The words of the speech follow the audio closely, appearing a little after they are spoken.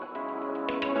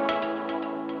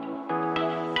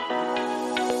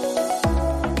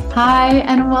Hi,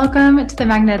 and welcome to the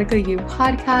Magnetically You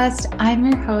podcast. I'm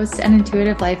your host and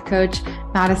intuitive life coach,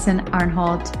 Madison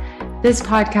Arnholt. This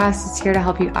podcast is here to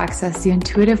help you access the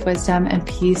intuitive wisdom and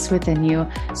peace within you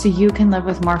so you can live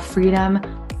with more freedom,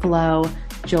 flow,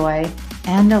 joy,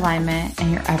 and alignment in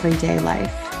your everyday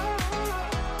life.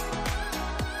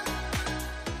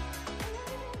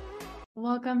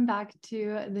 Welcome back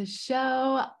to the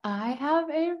show. I have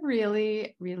a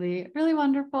really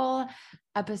wonderful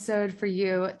episode for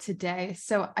you today.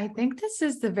 So I think this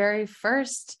is the very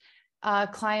first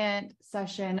client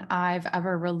session I've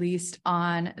ever released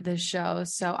on the show.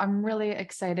 So I'm really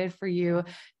excited for you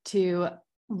to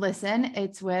listen.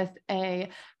 It's with a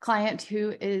client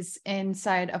who is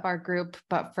inside of our group,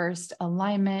 but first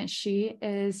alignment. She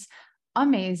is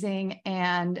amazing,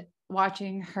 and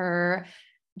watching her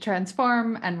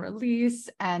transform and release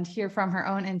and hear from her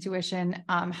own intuition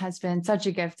has been such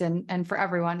a gift. And for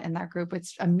everyone in that group,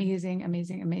 it's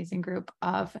amazing group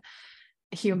of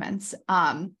humans.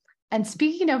 And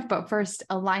speaking of, but first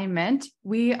alignment,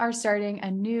 we are starting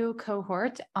a new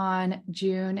cohort on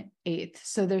June 8th.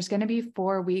 So there's going to be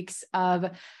 4 weeks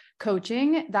of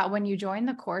coaching that when you join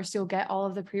the course, you'll get all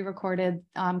of the pre-recorded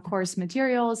course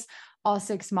materials, all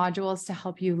 6 modules to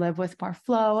help you live with more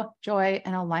flow, joy,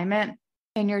 and alignment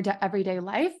in your everyday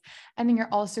life. And then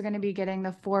you're also going to be getting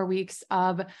the 4 weeks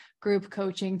of group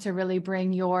coaching to really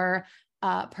bring your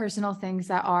personal things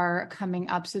that are coming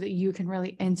up so that you can really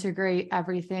integrate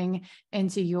everything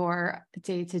into your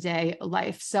day-to-day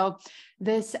life. So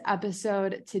this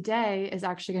episode today is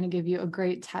actually going to give you a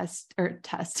great a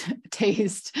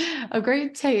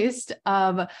great taste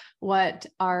of what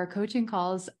our coaching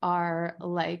calls are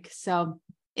like. So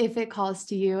if it calls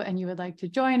to you and you would like to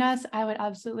join us, I would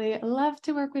absolutely love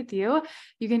to work with you.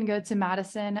 You can go to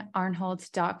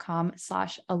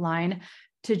madisonarnholt.com/align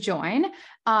to join.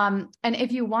 And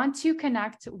if you want to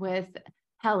connect with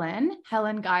Helen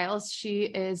Giles, she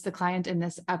is the client in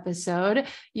this episode.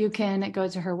 You can go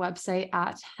to her website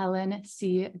at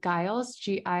HelenCGiles,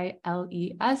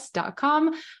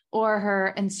 GILES.com, or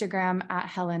her Instagram at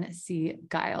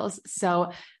HelenCGiles.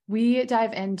 So we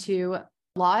dive into a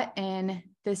lot in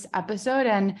this episode,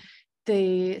 and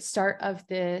the start of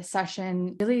the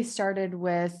session really started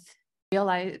with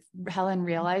Helen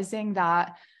realizing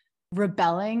that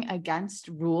rebelling against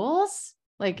rules,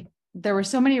 like there were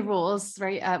so many rules,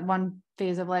 right, at one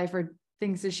phase of life, or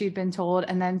things that she'd been told.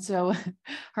 And then so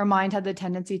her mind had the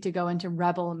tendency to go into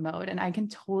rebel mode. And I can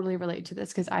totally relate to this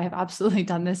because I have absolutely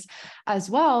done this as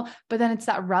well. But then it's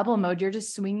that rebel mode. You're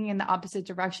just swinging in the opposite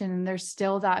direction. And there's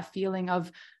still that feeling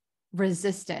of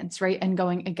resistance, right? And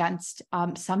going against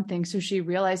something. So she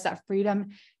realized that freedom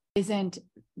isn't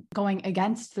going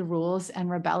against the rules and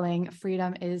rebelling.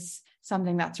 Freedom is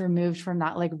something that's removed from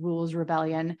that like rules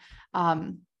rebellion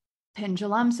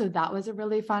pendulum. So that was a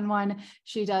really fun one.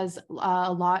 She does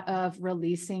a lot of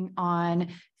releasing on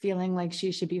feeling like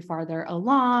she should be farther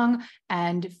along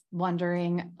and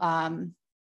wondering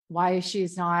why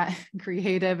she's not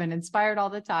creative and inspired all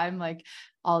the time, like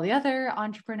all the other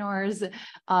entrepreneurs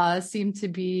seem to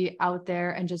be out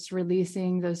there, and just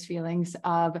releasing those feelings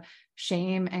of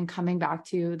shame and coming back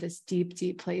to this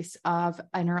deep place of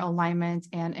inner alignment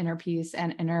and inner peace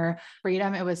and inner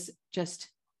freedom. It was just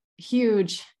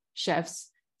huge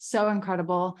shifts, so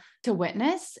incredible to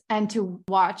witness and to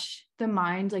watch the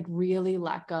mind like really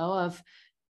let go of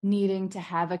needing to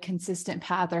have a consistent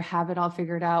path or have it all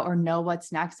figured out or know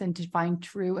what's next, and to find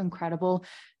true, incredible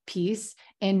peace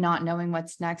in not knowing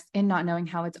what's next, in not knowing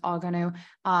how it's all going to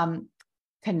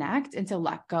connect, and to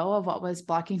let go of what was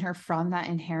blocking her from that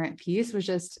inherent peace was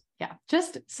just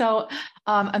so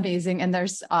amazing. And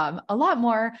there's a lot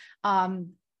more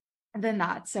than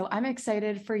that. So I'm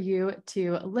excited for you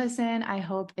to listen. I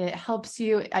hope it helps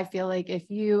you. I feel like if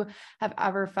you have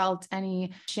ever felt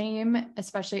any shame,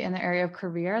 especially in the area of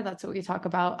career, that's what we talk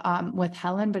about with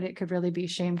Helen, but it could really be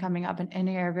shame coming up in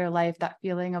any area of your life, that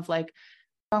feeling of like,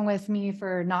 wrong with me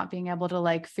for not being able to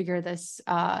like figure this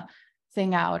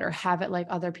thing out or have it like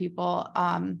other people.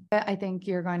 I think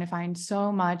you're going to find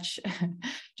so much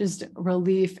just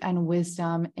relief and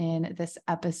wisdom in this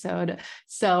episode.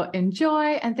 So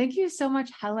enjoy. And thank you so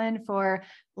much, Helen, for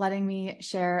letting me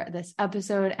share this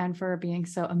episode and for being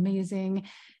so amazing.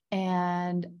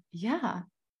 And yeah,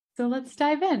 so let's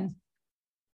dive in.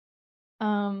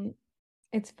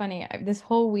 It's funny. This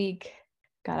whole week,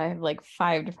 God, I have like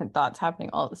 5 different thoughts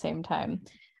happening all at the same time.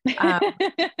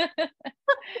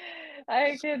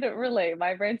 I can relate.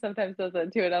 My brain sometimes does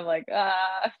that too. And I'm like,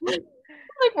 like,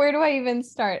 where do I even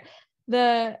start?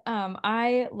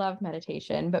 I love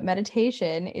meditation, but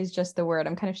meditation is just the word.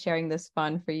 I'm kind of sharing this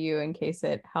fun for you in case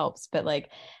it helps, but like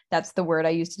that's the word I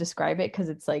use to describe it because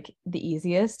it's like the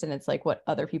easiest and it's like what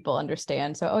other people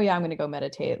understand. So, oh yeah, I'm gonna go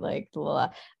meditate. Like, blah, blah,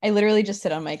 blah. I literally just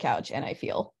sit on my couch and I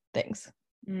feel things.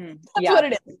 That's Yeah, what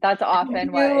it is. that's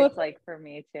often what it's like for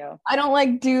me too. I don't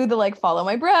like do the like follow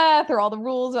my breath or all the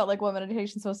rules about like what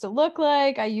meditation's supposed to look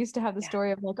like. I used to have the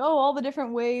story of like, oh, all the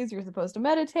different ways you're supposed to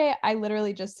meditate. I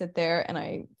literally just sit there and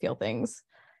I feel things.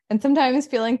 And sometimes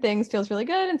feeling things feels really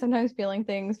good and sometimes feeling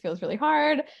things feels really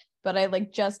hard. But I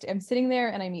like just am sitting there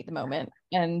and I meet the moment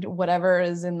and whatever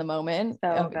is in the moment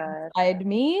inside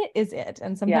me is it.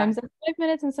 And sometimes it's 5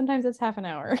 minutes and sometimes it's half an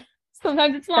hour.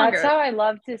 Sometimes it's longer. That's how I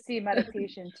love to see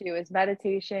meditation too, is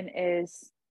meditation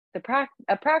is a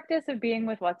practice of being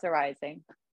with what's arising.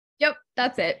 Yep,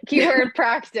 that's it. Keyword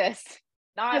practice.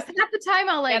 Not half the time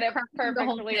I'll like get it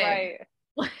perfectly right.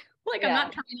 Like I'm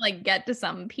not trying to like get to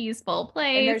some peaceful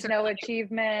place. And there's no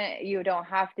achievement. You don't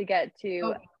have to get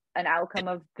to an outcome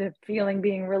of the feeling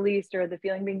being released or the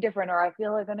feeling being different, or I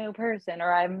feel like a new person,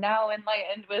 or I'm now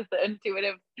enlightened with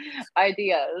intuitive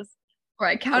ideas. Or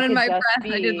I counted my breath.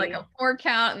 I did like a 4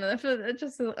 count, and then it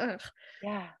just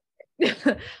yeah.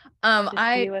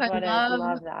 I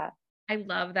love that. I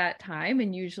love that time,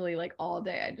 and usually like all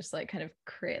day I just like kind of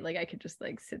create, like I could just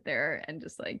like sit there and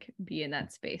just like be in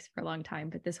that space for a long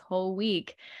time. But this whole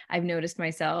week I've noticed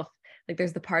myself like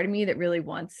there's the part of me that really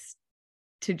wants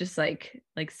to just like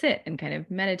sit and kind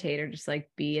of meditate or just like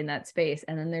be in that space.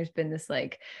 And then there's been this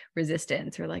like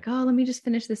resistance or like, oh, let me just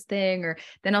finish this thing. Or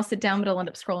then I'll sit down, but I'll end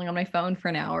up scrolling on my phone for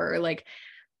an hour or like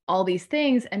all these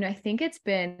things. And I think it's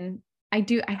been, I've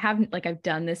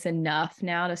done this enough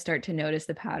now to start to notice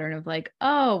the pattern of like,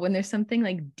 oh, when there's something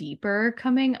like deeper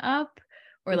coming up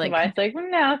or like, it's like,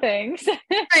 no, thanks.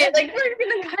 Right, like we're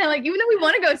gonna kind of like, even though we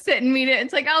want to go sit and meet it,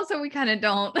 it's like, also we kind of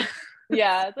don't.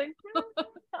 Yeah, it's like,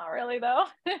 not really though.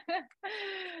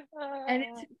 And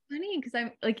it's funny because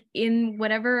I'm like in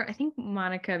whatever, I think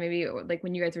Monica, maybe like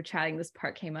when you guys were chatting, this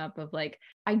part came up of like,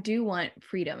 I do want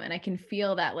freedom and I can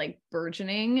feel that like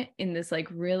burgeoning in this like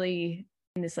really,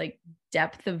 in this like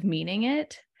depth of meaning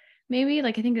it. Maybe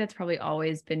like, I think that's probably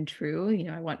always been true. You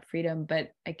know, I want freedom,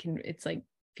 but it's like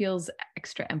feels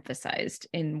extra emphasized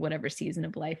in whatever season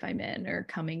of life I'm in or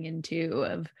coming into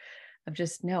of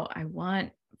just, no, I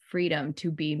want freedom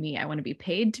to be me. I want to be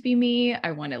paid to be me.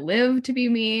 I want to live to be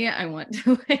me. I want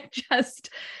to like just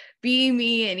be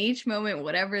me in each moment,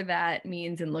 whatever that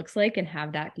means and looks like, and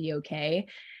have that be okay.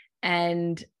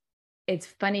 And it's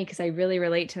funny because I really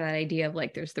relate to that idea of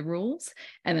like, there's the rules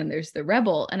and then there's the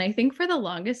rebel. And I think for the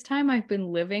longest time, I've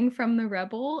been living from the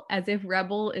rebel as if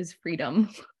rebel is freedom.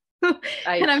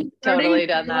 I've totally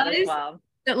done that as well.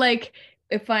 That like,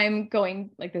 if I'm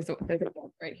going like there's a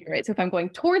wall right here, right? So if I'm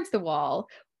going towards the wall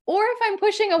or if I'm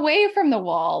pushing away from the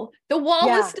wall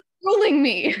is still ruling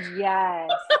me. Yes.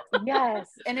 Yes.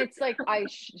 And it's like, I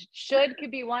should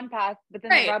could be one path, but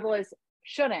then the rebel is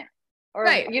shouldn't. Or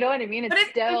you know what I mean? It's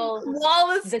still the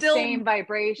wall is the still same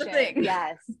vibration.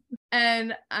 Yes.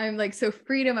 And I'm like, so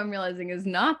freedom I'm realizing is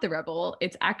not the rebel.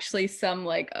 It's actually some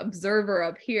like observer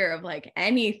up here of like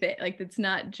anything. Like it's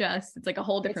not just, it's like a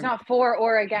whole different. It's not for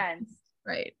or against.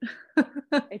 Right.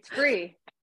 It's free.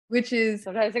 Which is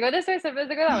sometimes I go this way,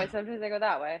 sometimes I go that way, sometimes I go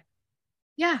that way.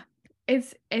 Yeah.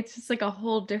 It's just like a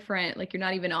whole different, like you're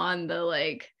not even on the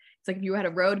like, it's like you had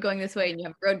a road going this way and you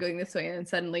have a road going this way, and then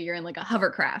suddenly you're in like a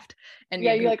hovercraft. And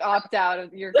you like opt out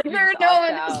of your like, there's no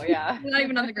one out, you're not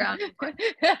even on the ground.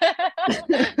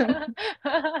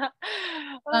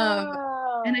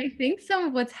 And I think some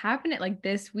of what's happening like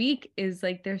this week is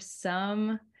like there's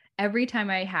every time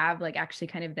I have like actually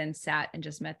kind of then sat and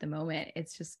just met the moment,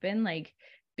 it's just been like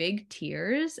big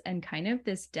tears and kind of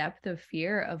this depth of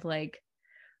fear of like,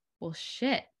 well,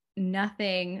 shit,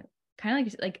 nothing, kind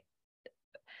of like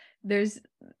there's,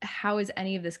 how is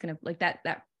any of this going to like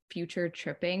that future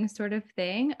tripping sort of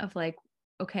thing of like,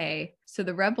 okay, so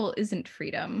the rebel isn't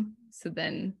freedom. So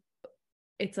then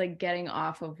it's like getting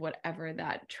off of whatever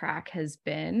that track has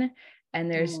been. And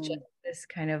there's just this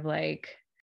kind of like,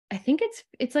 I think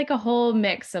it's like a whole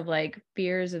mix of like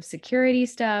fears of security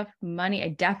stuff, money. I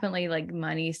definitely like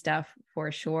money stuff for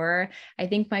sure. I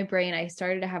think my brain, I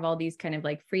started to have all these kind of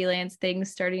like freelance things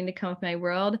starting to come up in my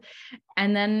world.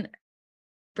 And then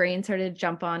brain started to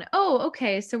jump on, oh,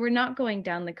 okay, so we're not going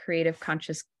down the creative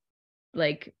conscious,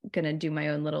 like gonna do my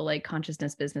own little like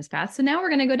consciousness business path. So now we're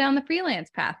gonna go down the freelance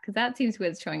path because that seems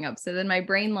what's showing up. So then my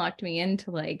brain locked me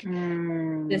into like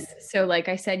this. So like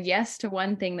I said yes to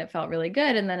one thing that felt really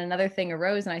good, and then another thing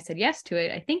arose and I said yes to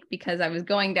it. I think because I was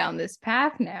going down this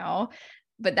path now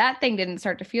but that thing didn't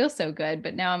start to feel so good.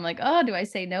 But now I'm like, oh, do I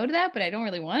say no to that? But I don't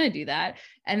really want to do that.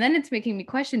 And then it's making me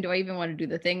question, do I even want to do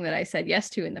the thing that I said yes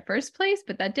to in the first place?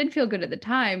 But that did feel good at the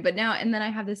time. But now, and then I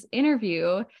have this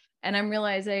interview and I'm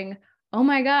realizing, oh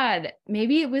my God,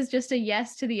 maybe it was just a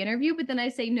yes to the interview, but then I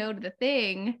say no to the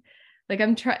thing. Like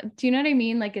I'm trying, do you know what I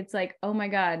mean? Like, it's like, oh my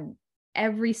God,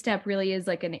 every step really is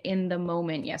like an in the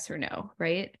moment yes or no,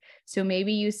 right? So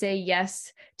maybe you say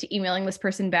yes to emailing this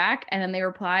person back and then they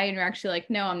reply and you're actually like,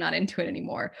 no, I'm not into it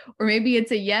anymore. Or maybe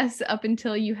it's a yes up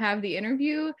until you have the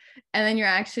interview and then you're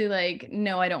actually like,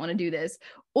 no, I don't want to do this.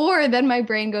 Or then my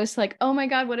brain goes to like, oh my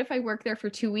God, what if I work there for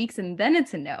 2 weeks and then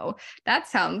it's a no? That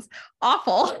sounds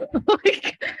awful.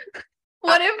 Like,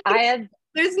 what if I had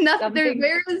there's nothing something...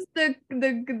 where is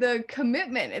the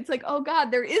commitment? It's like, oh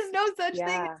God, there is no such thing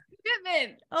as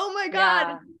commitment. Oh my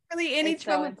God. It's really in each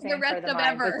moment for the rest of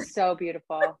ever. It's so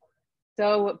beautiful.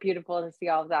 So beautiful to see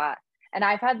all of that. And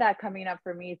I've had that coming up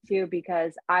for me too,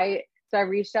 because I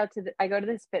reached out to I go to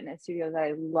this fitness studio that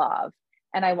I love.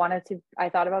 And I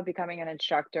thought about becoming an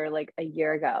instructor like a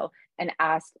year ago and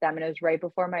asked them, and it was right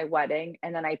before my wedding.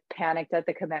 And then I panicked at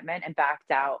the commitment and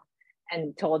backed out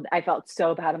and I felt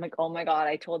so bad. I'm like, oh my God,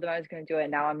 I told them I was going to do it.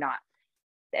 Now I'm not.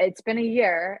 It's been a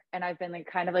year and I've been like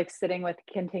kind of like sitting with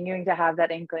continuing to have that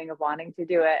inkling of wanting to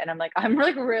do it. And I'm like, I'm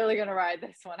like really going to ride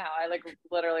this one out. I like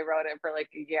literally wrote it for like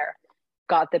a year,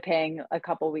 got the ping a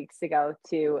couple weeks ago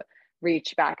to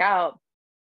reach back out.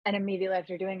 And immediately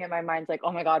after doing it, my mind's like,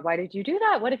 oh my God, why did you do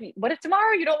that? What if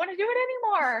tomorrow you don't want to do it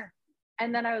anymore?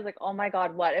 And then I was like, oh my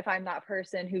God, what if I'm that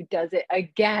person who does it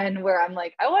again, where I'm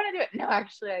like, I want to do it. No,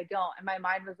 actually I don't. And my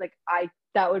mind was like,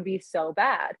 that would be so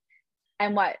bad.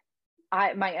 And what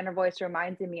my inner voice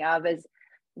reminded me of is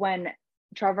when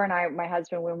Trevor and I, my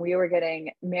husband, when we were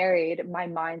getting married, my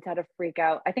mind had a freak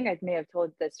out. I think I may have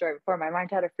told this story before. My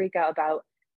mind had a freak out about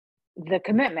the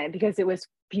commitment because it was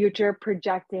future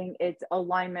projecting its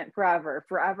alignment forever.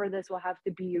 Forever, this will have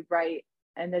to be right.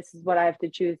 And this is what I have to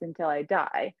choose until I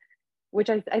die, which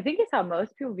I think is how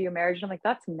most people view marriage. And I'm like,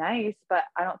 that's nice, but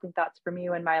I don't think that's for me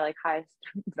when my like highest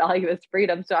value is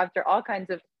freedom. So after all kinds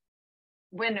of,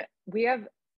 when we have,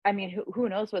 I mean, who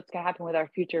knows what's going to happen with our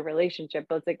future relationship,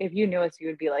 but it's like, if you knew us, you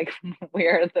would be like,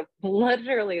 we're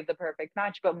literally the perfect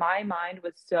match. But my mind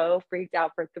was so freaked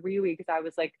out for 3 weeks. I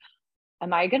was like,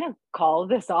 am I going to call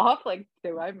this off? Like,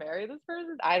 do I marry this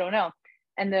person? I don't know.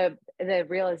 And the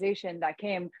realization that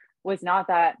came was not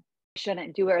that I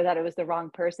shouldn't do it or that it was the wrong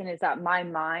person. Is that my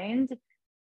mind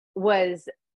was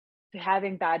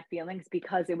having bad feelings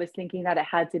because it was thinking that it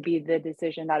had to be the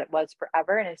decision that it was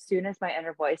forever. And as soon as my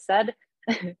inner voice said,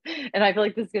 and I feel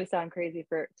like this is going to sound crazy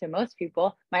to most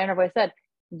people, my inner voice said,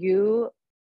 you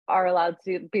are allowed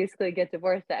to basically get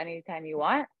divorced at any time you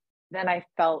want. Then I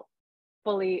felt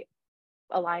fully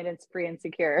aligned and free and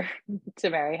secure to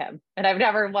marry him. And I've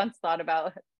never once thought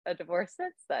about a divorce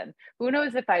since then. Who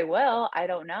knows if I will? I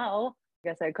don't know. I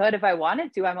guess I could if I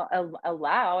wanted to. I'm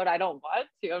allowed. I don't want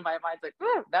to. And my mind's like,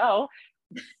 oh, no.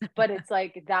 But it's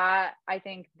like that. I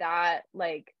think that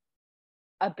like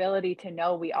ability to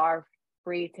know we are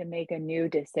free to make a new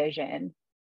decision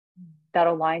that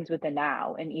aligns with the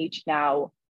now in each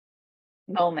now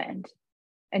moment.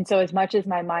 And so as much as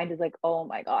my mind is like, oh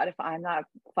my God, if I'm that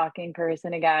fucking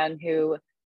person again who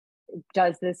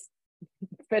does this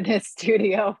fitness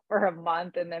studio for a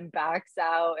month and then backs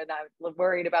out, and I'm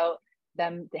worried about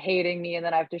them hating me, and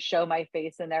then I have to show my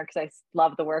face in there because I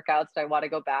love the workouts and I want to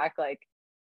go back. Like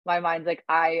my mind's like,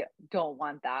 I don't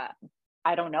want that.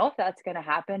 I don't know if that's going to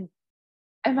happen.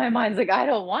 And my mind's like, I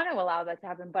don't want to allow that to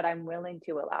happen, but I'm willing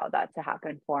to allow that to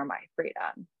happen for my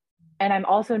freedom. And I'm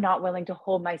also not willing to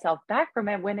hold myself back from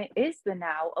it when it is the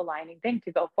now aligning thing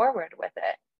to go forward with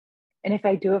it. And if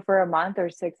I do it for a month or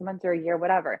 6 months or a year,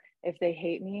 whatever, if they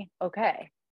hate me,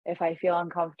 okay. If I feel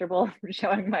uncomfortable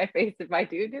showing my face, if I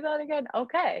do that again,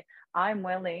 okay, I'm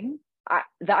willing.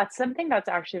 That's something that's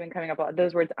actually been coming up.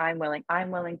 Those words, I'm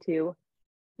willing to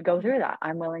go through that.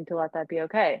 I'm willing to let that be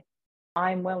okay.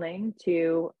 I'm willing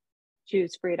to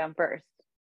choose freedom first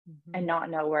and not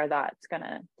know where that's going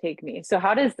to take me. So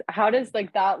how does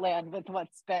like that land with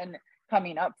what's been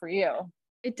coming up for you?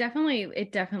 It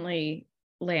definitely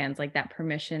lands like that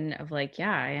permission of like,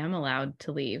 yeah, I am allowed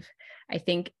to leave. I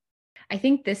think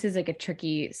this is like a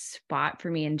tricky spot for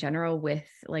me in general with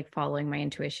like following my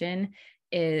intuition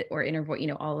or inner voice,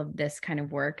 all of this kind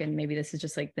of work. And maybe this is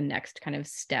just like the next kind of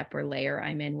step or layer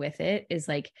I'm in with it, is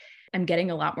like, I'm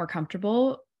getting a lot more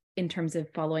comfortable in terms of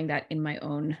following that in my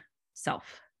own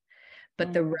self.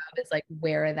 But the rub is like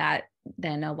where that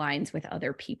then aligns with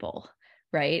other people,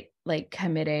 right? Like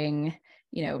committing,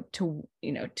 to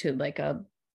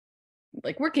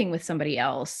like working with somebody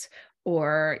else,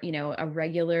 or, you know, a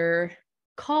regular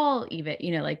call, even,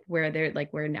 you know, like where they're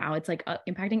like, where now it's like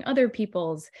impacting other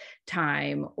people's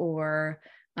time, or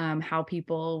how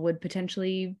people would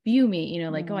potentially view me, you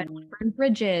know, like, oh, I don't want to burn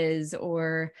bridges,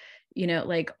 or, you know,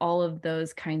 like all of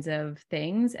those kinds of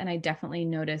things. And I definitely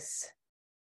notice,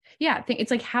 yeah, I think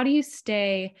it's like, how do you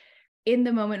stay in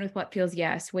the moment with what feels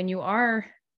yes when you are,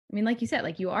 I mean, like you said,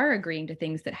 like you are agreeing to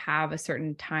things that have a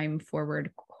certain time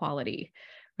forward quality,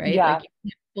 right? Yeah. Like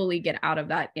you can't fully get out of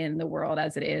that in the world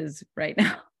as it is right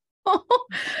now.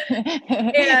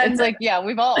 It's like, yeah,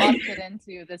 we've all opted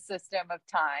into the system of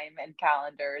time and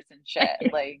calendars and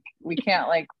shit. Like we can't,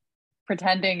 like,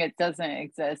 pretending it doesn't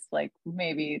exist, like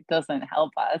maybe it doesn't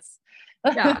help us.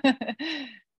 Yeah.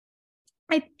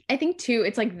 I think too,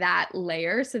 it's like that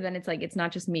layer. So then it's like, it's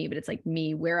not just me, but it's like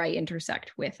me where I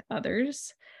intersect with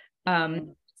others.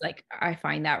 Like I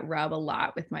find that rub a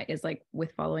lot with is like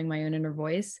with following my own inner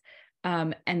voice.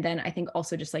 And then I think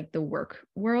also just like the work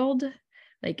world,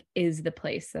 like is the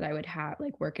place that I would have,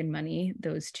 like work and money,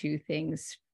 those two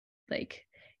things, like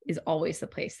is always the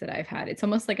place that I've had. It's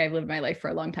almost like I've lived my life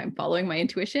for a long time following my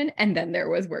intuition, and then there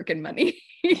was work and money.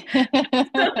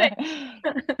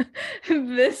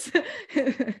 This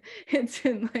it's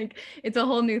in like, it's a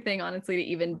whole new thing, honestly, to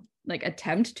even like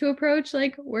attempt to approach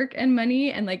like work and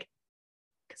money, and like,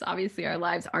 because obviously our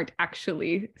lives aren't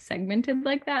actually segmented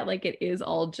like that, like it is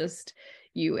all just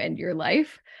you and your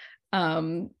life.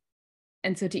 And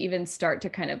so to even start to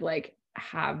kind of like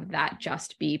have that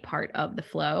just be part of the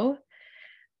flow,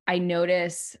 I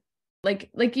notice like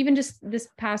even just this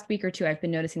past week or two, I've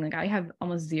been noticing like I have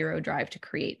almost zero drive to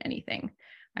create anything.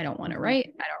 I don't want to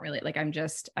write. I don't really like, I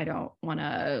don't want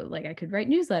to, like, I could write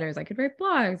newsletters. I could write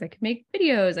blogs. I could make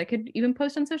videos. I could even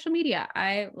post on social media.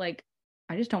 I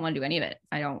just don't want to do any of it.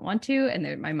 I don't want to. And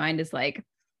then my mind is like,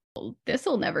 well, this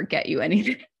will never get you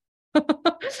anything.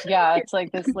 Yeah, it's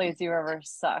like this lazy river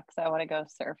sucks. I want to go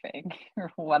surfing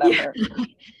or whatever. Yeah.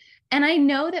 And I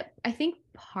know that I think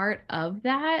part of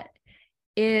that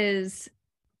is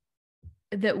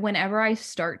that whenever I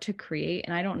start to create,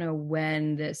 and I don't know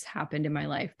when this happened in my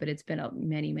life, but it's been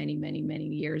many, many, many, many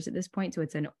years at this point. So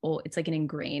it's like an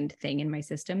ingrained thing in my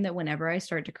system that whenever I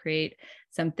start to create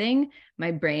something,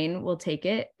 my brain will take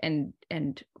it and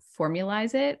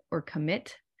formalize it or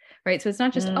commit. Right. So it's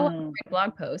not just, oh, I'm gonna write a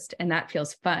blog post and that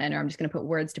feels fun, or I'm just going to put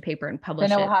words to paper and publish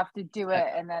Then it it. will have to do it,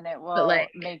 and then it will like,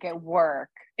 make it work.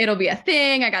 It'll be a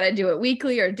thing. I got to do it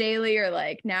weekly or daily, or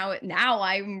like now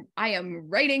I am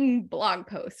writing blog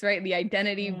posts, right? The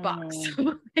identity box.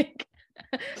 Like,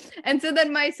 and so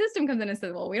then my system comes in and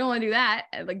says, well, we don't want to do that.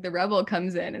 And like the rebel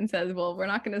comes in and says, well, we're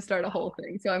not going to start a whole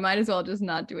thing. So I might as well just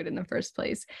not do it in the first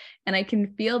place. And I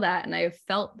can feel that. And I have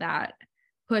felt that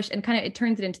push, and kind of, it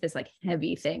turns it into this like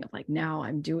heavy thing of like, now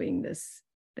I'm doing this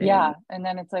thing. Yeah. And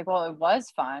then it's like, well, it was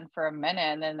fun for a minute,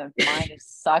 and then the mind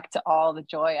just sucked all the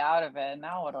joy out of it.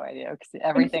 Now what do I do? Because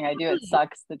everything I do, it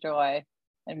sucks the joy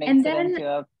and makes it into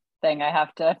a thing I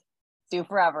have to do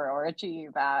forever or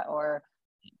achieve at or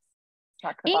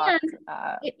check the box.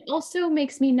 It also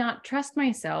makes me not trust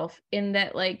myself in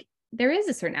that, like, there is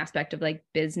a certain aspect of like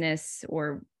business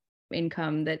or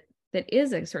income that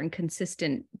is a certain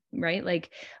consistent, right? Like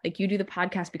you do the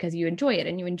podcast because you enjoy it,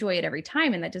 and you enjoy it every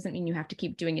time. And that doesn't mean you have to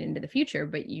keep doing it into the future,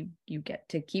 but you get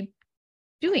to keep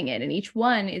doing it. And each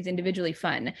one is individually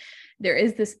fun. There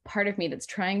is this part of me that's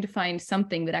trying to find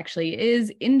something that actually is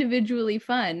individually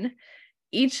fun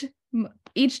each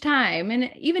time. And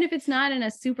even if it's not in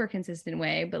a super consistent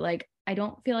way, but like, I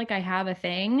don't feel like I have a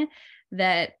thing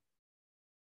that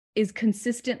is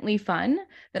consistently fun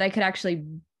that I could actually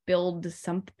build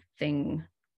something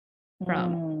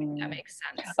from. If that makes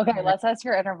sense. Okay, let's ask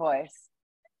your inner voice.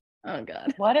 Oh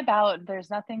God. What about, there's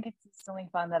nothing consistently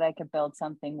fun that I could build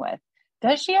something with?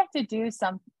 Does she have to do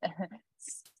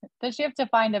does she have to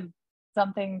find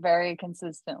something very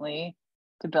consistently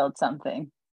to build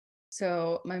something?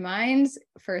 So my mind's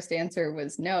first answer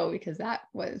was no, because that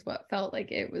was what felt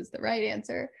like it was the right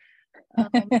answer.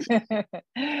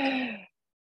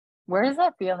 Where does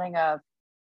that feeling of,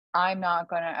 I'm not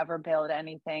going to ever build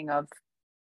anything of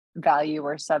value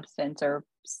or substance or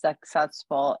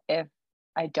successful if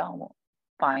I don't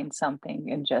find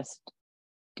something and just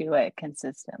do it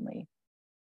consistently,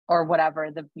 or whatever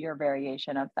your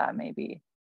variation of that may be?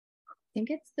 I think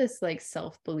it's this like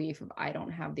self-belief of I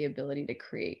don't have the ability to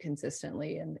create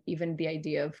consistently. And even the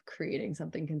idea of creating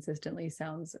something consistently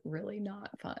sounds really not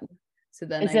fun. So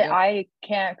then I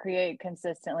can't create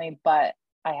consistently, but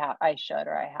I should,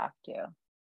 or I have to.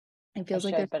 It feels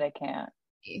like but I can't.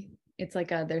 It's like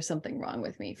there's something wrong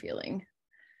with me feeling.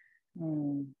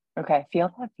 Okay,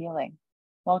 feel that feeling.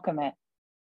 Welcome it.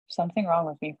 something wrong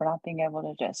with me for not being able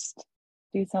to just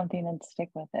do something and stick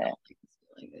with it.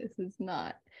 Like this is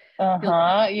not.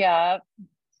 Yeah.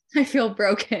 I feel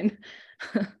broken.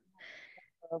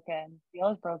 Broken. Feel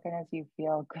as broken as you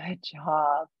feel. Good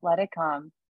job. Let it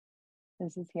come.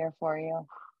 This is here for you.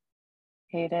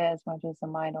 Hate it as much as the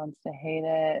mind wants to hate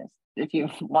it. If you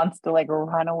wants to like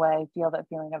run away, feel that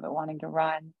feeling of it wanting to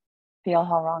run. Feel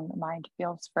how wrong the mind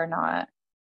feels for not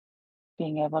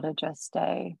being able to just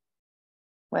stay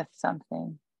with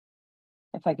something.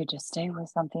 If I could just stay with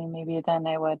something, maybe then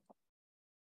it would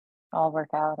all work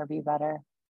out or be better.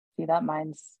 See that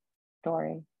mind's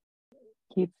story.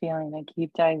 Keep feeling it,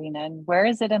 keep diving in. Where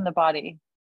is it in the body?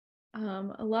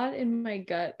 A lot in my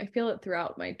gut. I feel it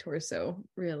throughout my torso,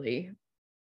 really.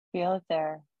 Feel it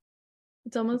there.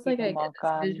 It's almost like I get this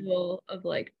welcome. visual of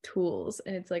like tools,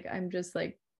 and it's like I'm just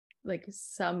like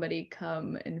somebody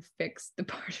come and fix the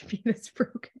part of me that's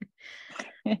broken.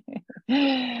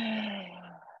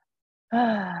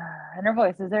 Inner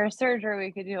voice, is there a surgery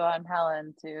we could do on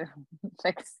Helen to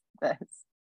fix this?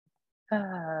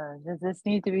 Does this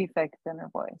need to be fixed, inner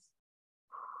voice?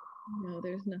 No,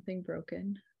 there's nothing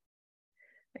broken.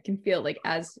 I can feel like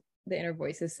as the inner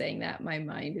voice is saying that, my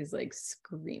mind is like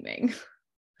screaming.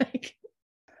 Like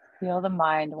feel the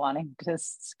mind wanting to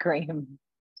scream.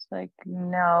 It's like,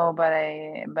 no, but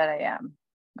I am.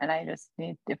 And I just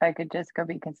need, if I could just go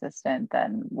be consistent,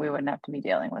 then we wouldn't have to be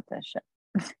dealing with this shit.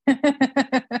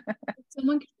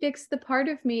 Someone could fix the part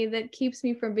of me that keeps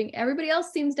me from being, everybody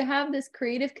else seems to have this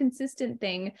creative, consistent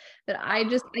thing that I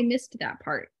missed that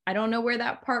part. I don't know where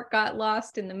that part got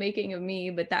lost in the making of me,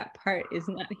 but that part is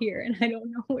not here. And I don't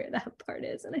know where that part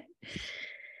is. And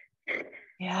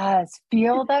yes,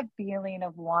 feel that feeling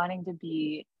of wanting to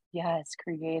be, yes,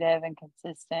 creative and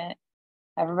consistent.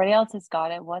 Everybody else has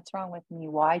got it. What's wrong with me?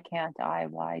 Why can't I?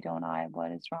 Why don't I?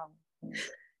 What is wrong with me?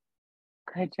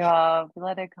 Good job.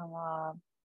 Let it come up.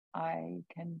 I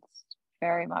can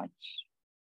very much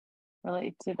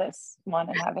relate to this one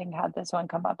and having had this one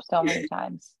come up so many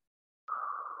times.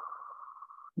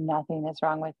 Nothing is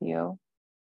wrong with you.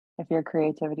 If your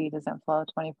creativity doesn't flow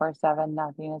 24/7,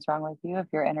 nothing is wrong with you. If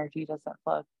your energy doesn't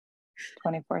flow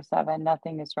 24/7,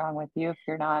 nothing is wrong with you. If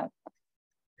you're not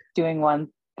doing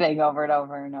one thing over and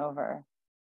over and over.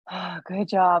 Oh, good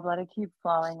job. Let it keep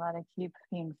flowing. Let it keep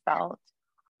being felt.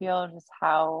 Feel just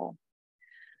how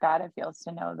bad it feels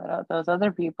to know that those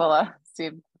other people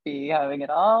seem to be having it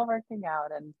all working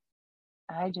out. And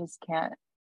I just can't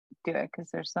do it because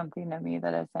there's something in me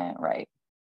that isn't right.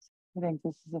 I think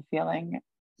this is a feeling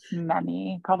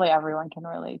probably everyone can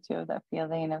relate to, that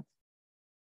feeling of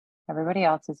everybody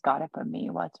else has got it but me.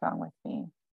 What's wrong with me?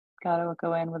 Got to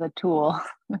go in with a tool,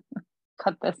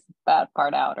 cut this bad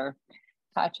part out or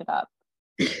patch it up.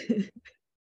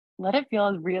 Let it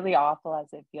feel really awful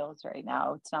as it feels right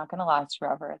now. It's not going to last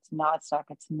forever. It's not stuck.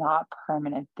 It's not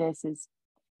permanent. This is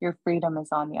your freedom is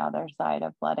on the other side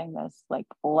of letting this, like,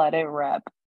 let it rip.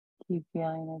 Keep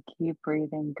feeling it. Keep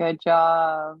breathing. Good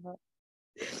job.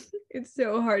 it's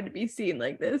so hard to be seen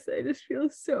like this. I just feel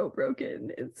so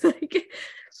broken. It's like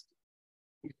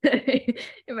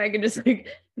if I could just like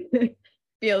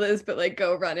feel this, but like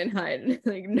go run and hide and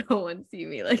like no one see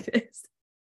me like this.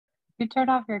 You turn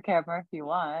off your camera if you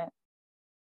want.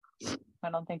 I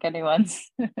don't think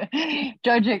anyone's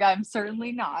judging. I'm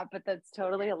certainly not, but that's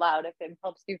totally allowed if it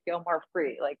helps you feel more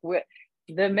free. Like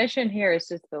the mission here is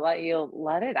just to let you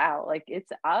let it out. Like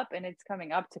it's up and it's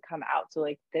coming up to come out. So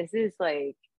like this is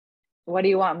like, what do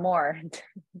you want more?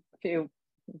 To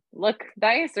look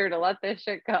nice or to let this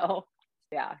shit go?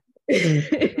 Yeah. You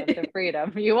want the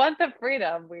freedom. You want the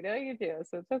freedom. We know you do.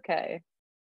 So it's okay.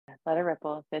 Let it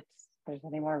ripple. If there's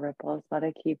any more ripples, let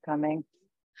it keep coming.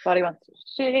 Body wants to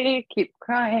shake, keep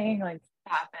crying, like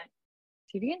stop it.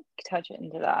 See if you can touch it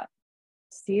into that.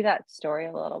 See that story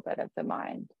a little bit of the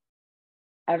mind.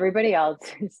 Everybody else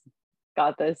has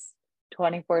got this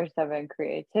 24/7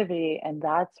 creativity, and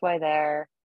that's why they're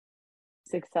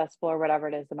successful or whatever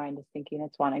it is the mind is thinking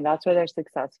it's wanting. That's why they're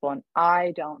successful, and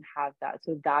I don't have that.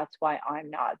 So that's why I'm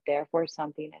not. Therefore,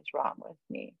 something is wrong with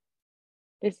me.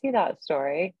 Just see that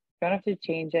story. You don't have to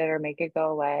change it or make it go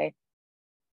away.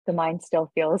 The mind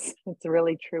still feels it's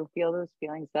really true. Feel those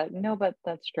feelings that no, but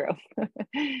that's true.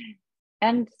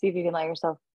 And see if you can let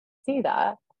yourself see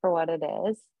that for what it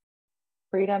is.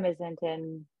 Freedom isn't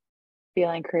in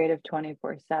feeling creative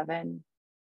 24/7.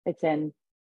 It's in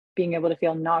being able to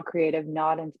feel not creative,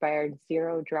 not inspired,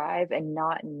 zero drive, and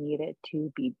not needed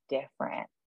to be different.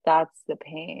 That's the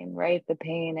pain, right? The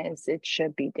pain is it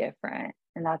should be different.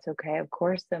 And that's okay. Of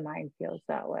course, the mind feels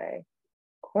that way.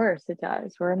 Of course it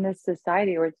does. We're in this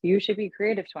society where you should be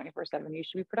creative 24/7. You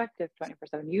should be productive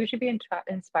 24/7. You should be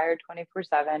inspired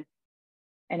 24/7.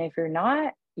 And if you're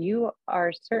not, you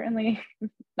are certainly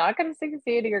not going to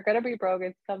succeed. You're going to be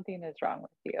broken. Something is wrong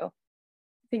with you.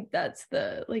 I think that's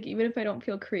the, like, even if I don't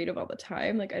feel creative all the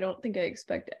time, like, I don't think I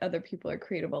expect other people are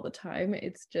creative all the time.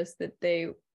 It's just that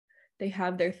they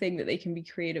have their thing that they can be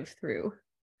creative through,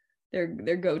 their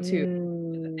go-to,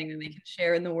 the thing that they can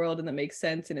share in the world and that makes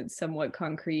sense, and it's somewhat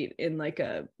concrete in like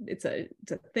it's a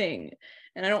thing,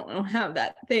 and I don't have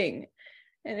that thing,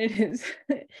 and it is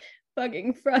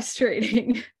fucking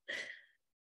frustrating.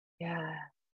 Yeah.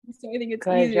 So I think it's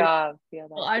Good easier. job. Feel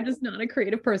that. Well, I'm just not a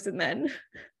creative person then.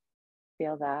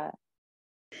 Feel that.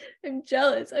 I'm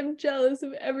jealous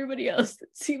of everybody else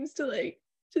that seems to like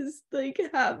just like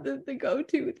have the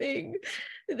go-to thing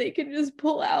that they can just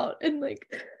pull out, and like,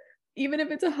 even if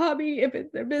it's a hobby, if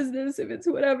it's their business, if it's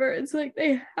whatever, it's like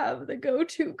they have the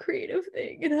go-to creative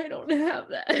thing, and I don't have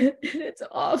that. And it's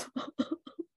awful.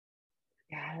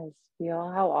 Yes.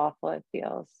 Feel how awful it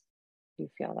feels. You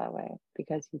feel that way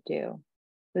because you do.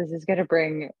 This is going to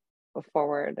bring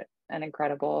forward an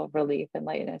incredible relief and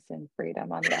lightness and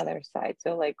freedom on the other side.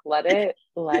 So like, let it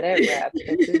rip.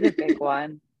 This is a big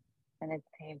one and it's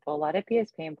painful. Let it be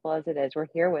as painful as it is. We're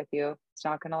here with you. It's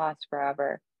not going to last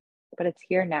forever, but it's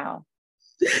here now.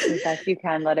 As best you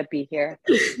can, let it be here.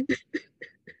 I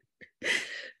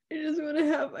just want to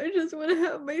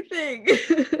have my thing.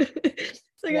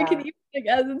 It's like, yeah. I can even, like,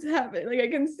 as it's happening, like I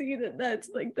can see that that's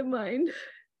like the mind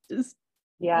just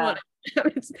want to have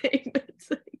its thing. It's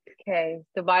like, okay,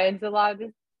 the mind's allowed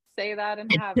to say that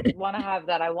and want to have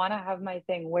that. I want to have my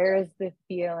thing. Where is the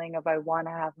feeling of I want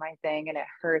to have my thing and it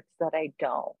hurts that I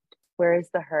don't? Where is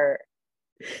the hurt?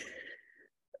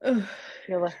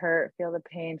 Feel the hurt, feel the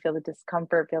pain, feel the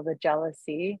discomfort, feel the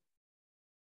jealousy,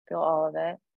 feel all of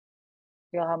it.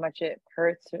 Feel how much it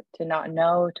hurts to not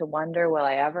know, to wonder, will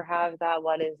I ever have that?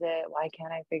 What is it? Why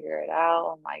can't I figure it out?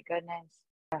 Oh my goodness.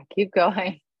 Yeah, keep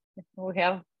going. We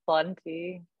have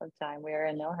plenty of time. We are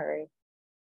in no hurry.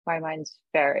 My mind's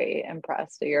very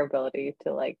impressed at your ability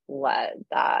to like let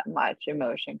that much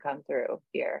emotion come through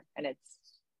here. And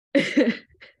it's,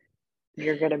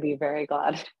 you're going to be very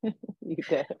glad you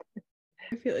did.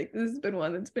 I feel like this has been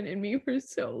one that's been in me for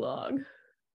so long.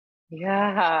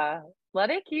 Yeah. Let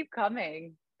it keep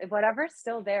coming. Whatever's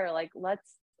still there, like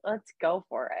let's go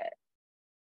for it.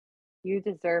 You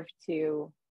deserve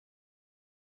to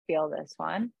feel this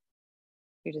one.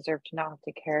 You deserve to not have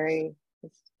to carry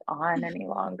this on any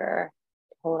longer,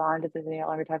 to hold on to this any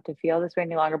longer, to have to feel this way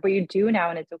any longer. But you do now,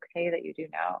 and it's okay that you do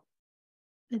now.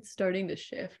 It's starting to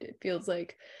shift. It feels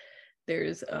like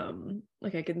there's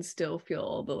like I can still feel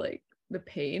all the like the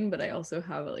pain, but I also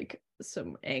have like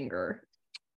some anger.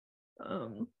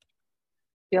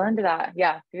 Feel into that.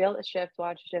 Yeah. Feel it shift,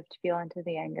 watch it shift, feel into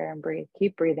the anger and breathe.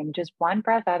 Keep breathing. Just one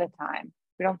breath at a time.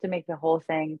 We don't have to make the whole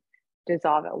thing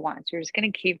dissolve at once. You're just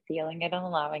going to keep feeling it and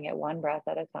allowing it one breath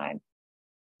at a time.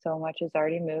 So much has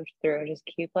already moved through. Just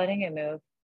keep letting it move.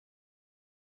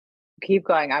 Keep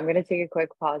going. I'm going to take a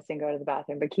quick pause and go to the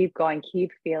bathroom, but keep going.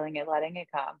 Keep feeling it, letting it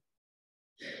come.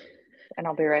 And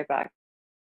I'll be right back.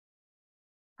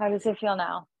 How does it feel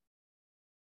now?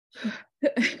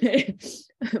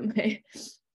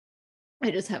 I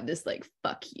just have this like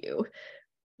fuck you,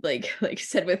 like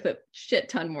said with a shit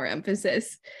ton more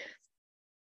emphasis.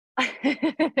 I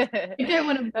think I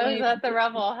want to blame that's the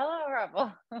rebel. Hello,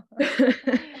 rebel.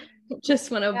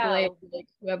 Just want to blame like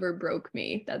whoever broke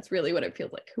me. That's really what it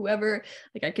feels like. Whoever,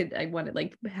 like I wanted,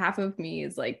 like half of me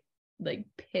is like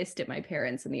pissed at my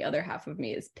parents, and the other half of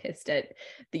me is pissed at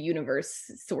the universe,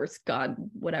 source, God,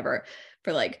 whatever,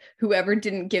 for like whoever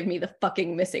didn't give me the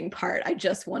fucking missing part. I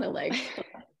just want to like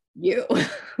you.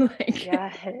 Like,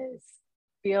 yes,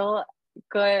 feel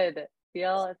good,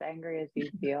 feel as angry as you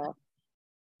feel.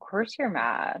 Of course you're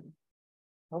mad.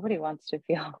 Nobody wants to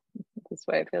feel this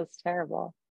way. It feels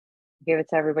terrible. Give it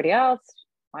to everybody else,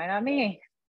 why not me?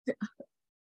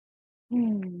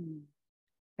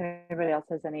 Everybody else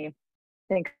has anything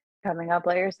coming up,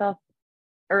 let yourself,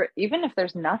 or even if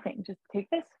there's nothing, just take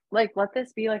this, like let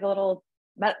this be like a little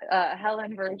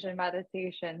Helen version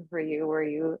meditation for you, where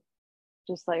you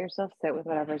just let yourself sit with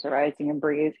whatever's arising and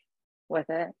breathe with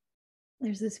it.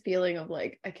 There's this feeling of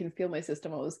like I can feel my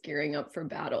system always gearing up for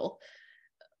battle.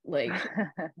 Like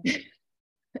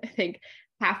I think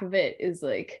half of it is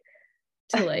like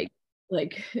to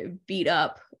like beat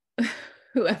up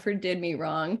whoever did me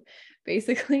wrong,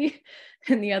 basically,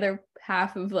 and the other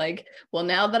half of like, well,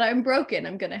 now that I'm broken,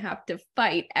 I'm gonna have to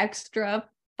fight extra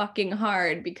fucking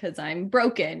hard because I'm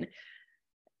broken.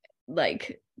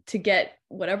 Like to get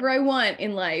whatever I want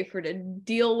in life or to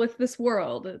deal with this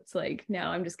world. It's like,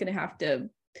 now I'm just going to have to,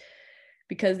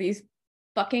 because these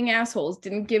fucking assholes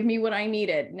didn't give me what I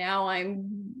needed. Now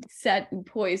I'm set and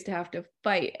poised to have to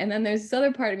fight. And then there's this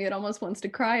other part of me that almost wants to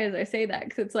cry as I say that,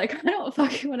 because it's like, I don't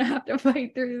fucking want to have to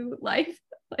fight through life.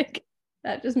 Like,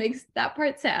 that just makes that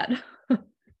part sad.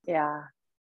 Yeah.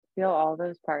 Feel all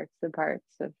those parts, the parts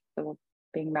of the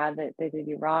being mad that they did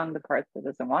you wrong, the part that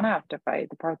doesn't want to have to fight,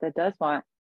 the part that does want,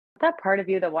 that part of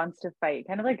you that wants to fight,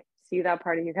 kind of like see that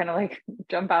part of you kind of like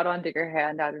jump out onto your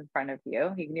hand out in front of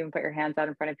you. You can even put your hands out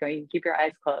in front of you. You can keep your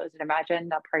eyes closed and imagine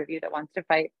that part of you that wants to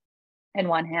fight in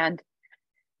one hand,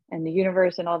 and the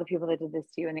universe and all the people that did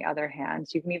this to you in the other hand.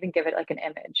 So you can even give it like an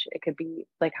image. It could be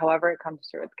like however it comes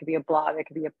through. It could be a blob, it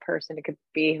could be a person, it could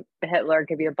be Hitler, it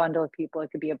could be a bundle of people,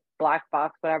 it could be a black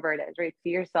box, whatever it is, right? See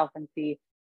yourself and see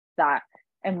that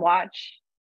and watch,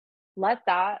 let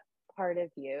that part of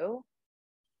you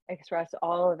express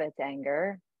all of its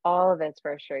anger, all of its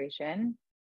frustration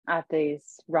at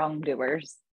these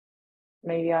wrongdoers.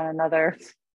 Maybe on another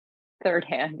third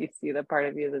hand, you see the part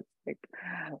of you that's like,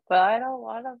 but I don't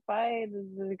want to fight. This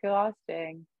is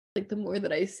exhausting. Like, the more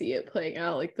that I see it playing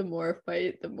out, like the more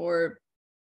fight, the more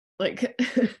like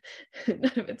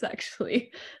none of it's actually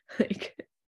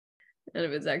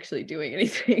doing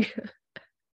anything.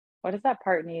 What does that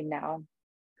part need now?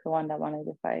 The one that wanted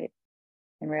to fight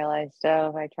and realized,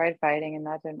 oh, I tried fighting and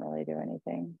that didn't really do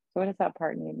anything. So what does that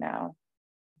part need now?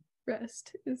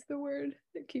 Rest is the word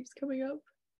that keeps coming up.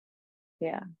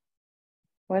 Yeah.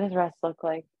 What does rest look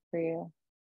like for you?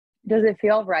 Does it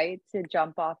feel right to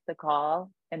jump off the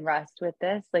call and rest with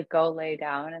this? Like, go lay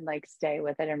down and like stay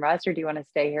with it and rest? Or do you want to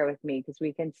stay here with me? Because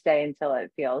we can stay until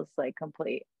it feels like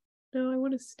complete. No, I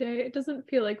want to stay. It doesn't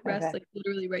feel like rest, Okay. like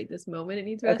literally right this moment. It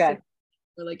needs rest, Okay.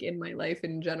 or like in my life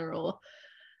in general.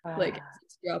 Like, Ah,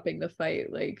 it's dropping the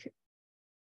fight, like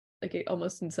it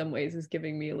almost in some ways is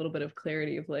giving me a little bit of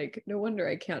clarity of like, no wonder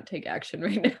I can't take action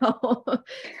right now.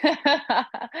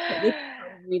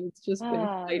 It's just been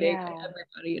fighting. yeah.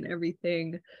 Everybody and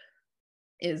everything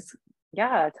is.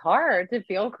 Yeah, it's hard to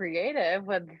feel creative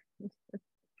when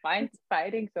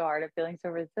fighting so hard or feeling so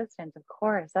resistant. Of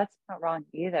course, that's not wrong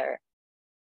either.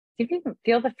 See if you can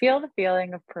feel the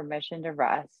feeling of permission to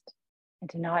rest and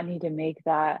to not need to make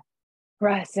that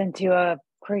rest into a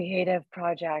creative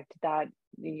project that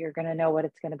you're going to know what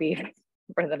it's going to be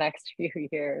for the next few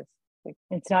years. Like,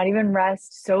 it's not even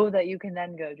rest so that you can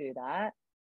then go do that.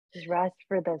 Just rest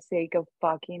for the sake of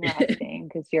fucking resting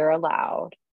because you're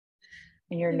allowed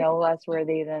and you're no less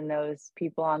worthy than those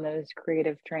people on those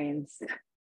creative trains.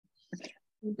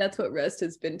 That's what rest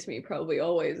has been to me probably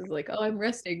always, is like, oh, I'm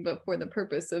resting, but for the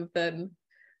purpose of then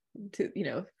to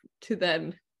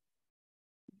then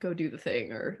go do the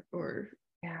thing, or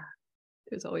Yeah.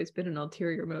 there's always been an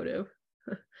ulterior motive.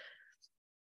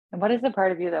 And what is the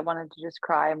part of you that wanted to just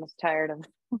cry and was tired of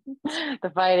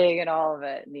the fighting and all of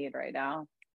it need right now?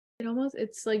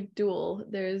 It's like dual.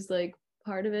 There's like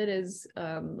part of it is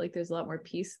like there's a lot more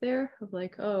peace there of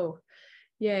like, oh,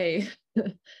 yay.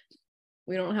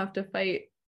 We don't have to fight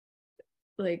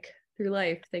like through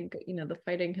life. The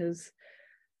fighting has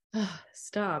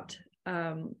stopped.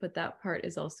 But that part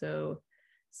is also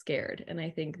scared. And I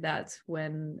think that's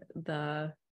when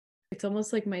it's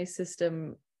almost like my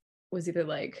system was either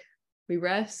like, we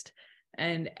rest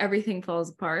and everything falls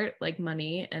apart, like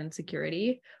money and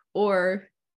security, or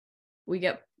we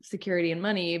get security and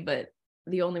money, but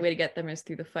the only way to get them is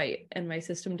through the fight. And my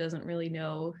system doesn't really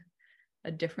know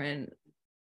a different,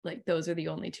 like, those are the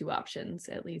only two options,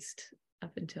 at least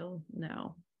up until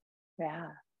now. Yeah.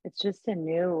 It's just a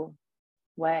new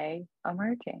way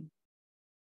emerging.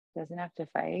 Doesn't have to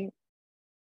fight.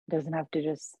 Doesn't have to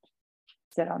just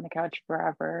sit on the couch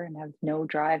forever and have no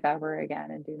drive ever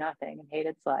again and do nothing and hate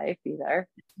its life either.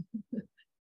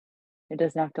 It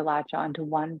doesn't have to latch on to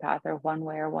one path or one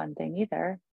way or one thing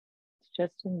either. It's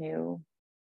just a new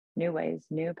ways,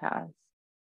 new paths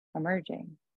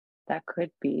emerging that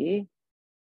could be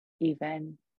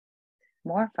even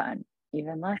more fun,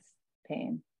 even less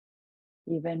pain,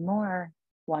 even more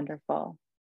wonderful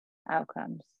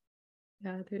outcomes.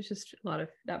 Yeah, there's just a lot of,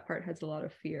 that part has a lot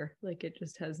of fear. Like, it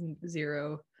just has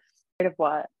zero. Of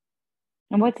what?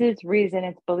 And what's its reason?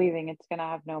 It's believing it's going to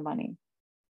have no money.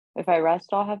 If I rest,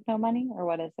 I'll have no money, or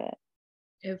what is it?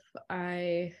 If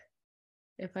I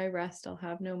rest, I'll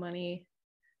have no money.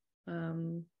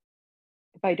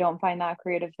 If I don't find that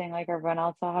creative thing like everyone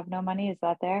else, I'll have no money. Is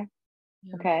that there?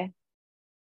 Yeah. Okay.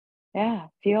 Yeah.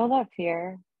 Feel that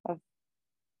fear of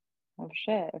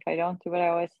shit. If I don't do what I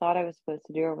always thought I was supposed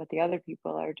to do, or what the other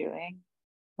people are doing,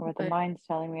 or what the mind's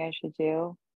telling me I should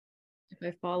do. If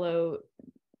I follow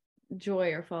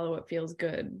joy or follow what feels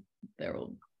good, there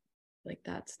will, like,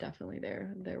 that's definitely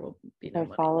there will be no I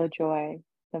money. follow joy,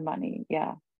 the money.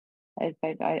 Yeah.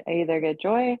 I either get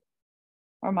joy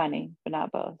or money, but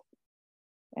not both.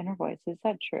 Inner voice, is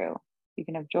that true? You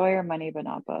can have joy or money, but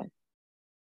not both.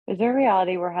 Is there a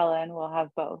reality where Helen will have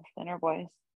both? Inner voice.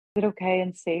 Is it okay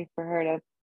and safe for her to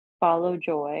follow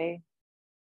joy,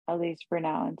 at least for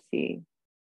now, and see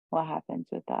what happens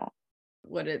with that?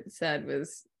 What it said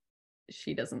was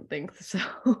she doesn't think so.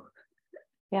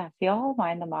 Yeah, see, I'll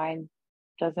mind the mind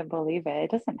doesn't believe it.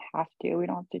 It doesn't have to. We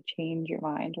don't have to change your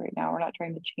mind right now. We're not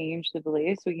trying to change the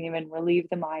beliefs. We can even relieve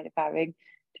the mind of having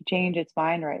to change its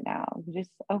mind right now. Just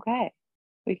okay.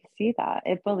 We can see that.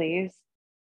 It believes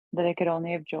that it could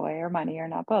only have joy or money or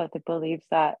not both. It believes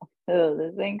that, oh,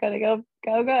 this ain't gonna go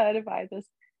good if I just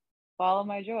follow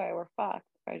my joy. We're fucked.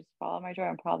 If I just follow my joy,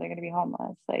 I'm probably gonna be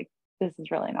homeless. Like, this is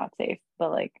really not safe.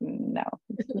 But like, no,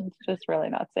 it's just really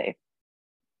not safe.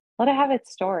 Let it have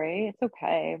its story. It's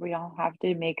okay. We don't have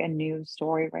to make a new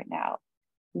story right now.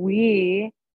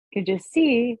 We could just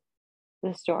see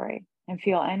the story and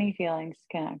feel any feelings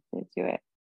connected to it.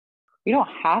 You don't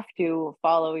have to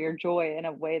follow your joy in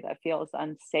a way that feels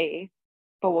unsafe,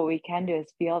 but what we can do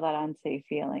is feel that unsafe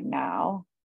feeling now.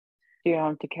 So you don't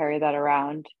have to carry that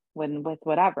around with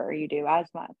whatever you do as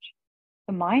much.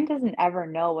 The mind doesn't ever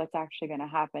know what's actually going to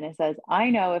happen. It says,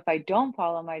 I know if I don't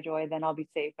follow my joy, then I'll be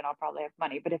safe and I'll probably have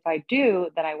money. But if I do,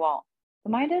 then I won't.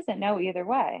 The mind doesn't know either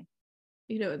way.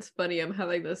 You know, it's funny. I'm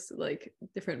having this, like,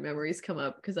 different memories come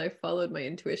up because I followed my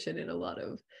intuition in a lot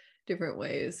of different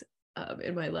ways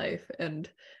in my life. And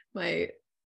my,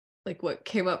 like, what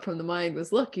came up from the mind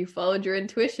was, look, you followed your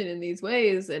intuition in these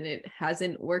ways and it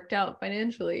hasn't worked out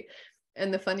financially.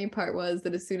 And the funny part was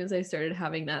that as soon as I started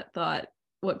having that thought,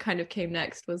 what kind of came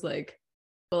next was like,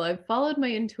 well, I've followed my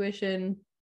intuition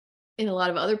in a lot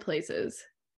of other places,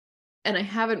 and I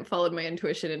haven't followed my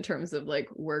intuition in terms of like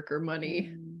work or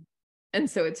money. And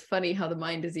so it's funny how the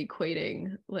mind is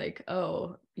equating, like,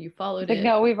 oh, you followed It's like, it.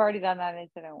 no, we've already done that.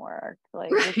 It didn't work.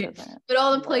 Like, Right. this doesn't But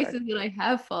all the work. places that I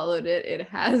have followed it, it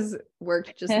has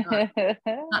worked, just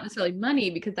not necessarily money,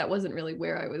 because that wasn't really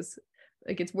where I was.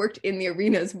 Like, it's worked in the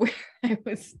arenas where I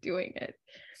was doing it.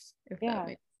 If that Yeah.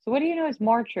 makes So what do you know is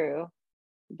more true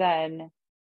than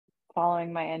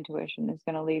following my intuition is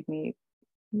going to lead me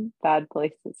bad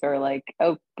places, or like,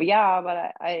 oh, but yeah,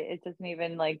 but I it doesn't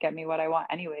even like get me what I want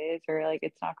anyways, or like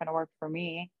it's not going to work for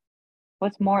me.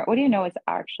 What do you know is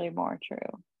actually more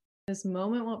true? this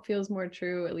moment, what feels more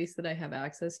true, at least that I have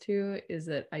access to, is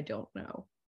that I don't know.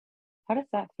 How does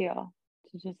that feel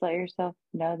to just let yourself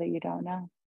know that you don't know?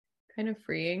 Kind of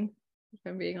freeing, if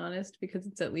I'm being honest, because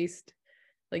it's at least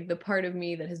like the part of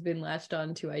me that has been latched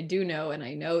on to I do know, and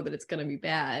I know that it's going to be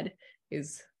bad,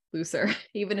 is looser.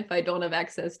 Even if I don't have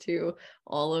access to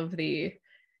all of the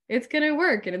it's going to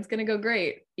work and it's going to go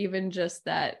great, even just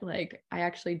that, like, I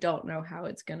actually don't know how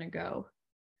it's going to go,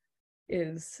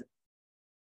 is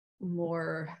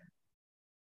more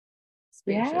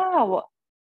spacious. Yeah, well,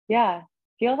 yeah.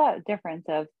 Feel that difference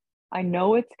of I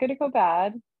know it's going to go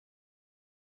bad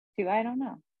to I don't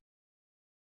know.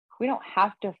 We don't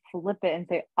have to flip it and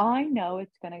say, I know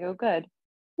it's going to go good.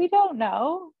 We don't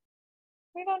know.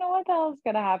 We don't know what the hell is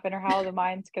going to happen or how the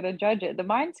mind's going to judge it. The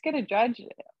mind's going to judge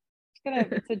it.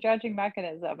 It's a judging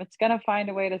mechanism. It's going to find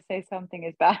a way to say something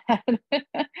is bad.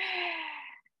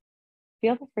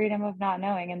 Feel the freedom of not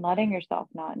knowing and letting yourself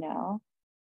not know.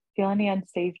 Feel any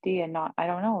unsafety and not, I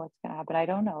don't know what's going to happen. I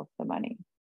don't know if the money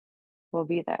will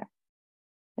be there.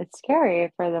 It's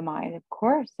scary for the mind. Of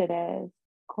course it is.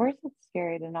 Of course it's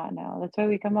scary to not know. That's why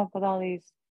we come up with all these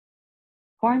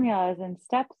formulas and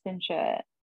steps and shit.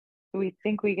 We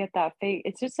think we get that fake.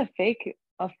 It's just a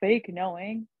fake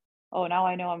knowing. Oh, now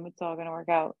I know it's all going to work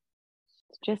out.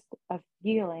 It's just a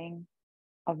feeling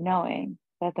of knowing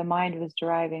that the mind was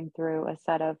deriving through a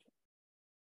set of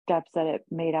steps that it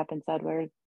made up and said were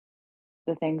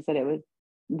the things that it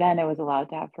was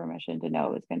allowed to have permission to know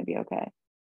it was going to be okay.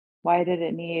 Why did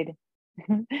it need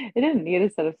it didn't need a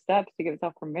set of steps to give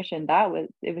itself permission.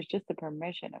 It was just the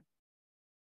permission of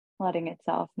letting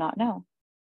itself not know.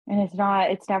 And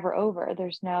it's never over.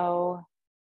 There's no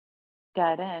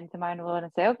dead end. The mind will want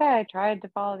to say, okay, I tried to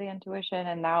follow the intuition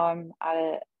and now I'm at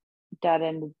a dead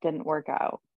end. It didn't work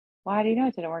out. Well, how do you know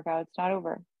it didn't work out? It's not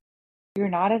over. You're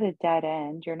not at a dead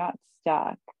end. You're not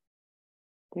stuck.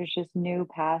 There's just new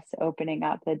paths opening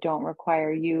up that don't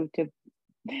require you to.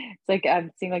 It's like I'm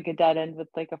seeing like a dead end with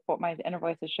like my inner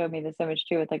voice has showed me this image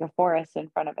too, with like a forest in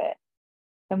front of it.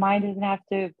 The mind doesn't have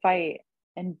to fight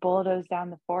and bulldoze down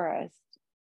the forest,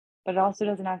 but it also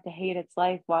doesn't have to hate its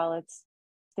life while it's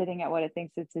sitting at what it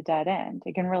thinks it's a dead end.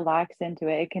 It can relax into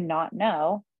it. It cannot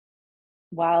know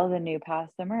while the new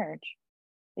paths emerge.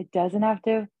 It doesn't have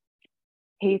to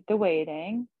hate the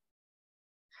waiting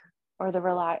or the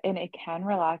relax, and it can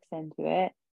relax into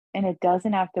it, and it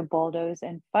doesn't have to bulldoze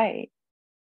and fight.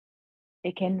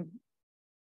 It can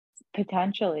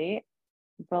potentially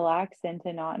relax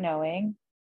into not knowing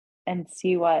and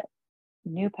see what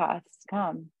new paths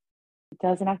come. It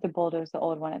doesn't have to bulldoze the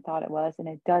old one it thought it was, and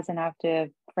it doesn't have to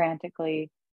frantically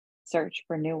search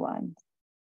for new ones.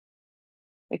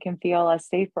 It can feel as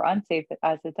safe or unsafe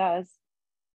as it does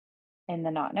in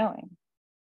the not knowing.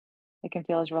 It can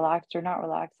feel as relaxed or not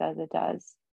relaxed as it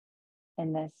does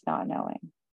in this not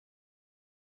knowing.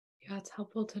 Yeah, it's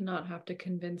helpful to not have to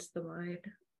convince the mind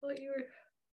what you were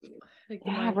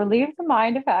like. Relieve the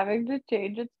mind of having to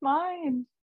change its mind.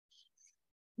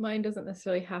 Mind doesn't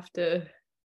necessarily have to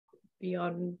be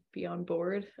on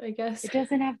board, I guess. It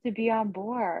doesn't have to be on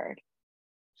board.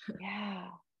 Yeah.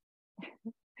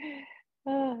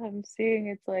 I'm seeing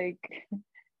it's like it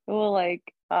will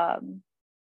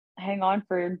hang on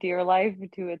for dear life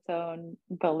to its own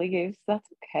beliefs. That's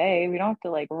okay. We don't have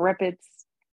to like rip its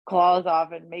claws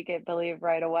off and make it believe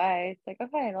right away. It's like,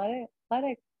 okay, let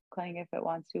it cling if it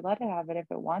wants to, let it have it if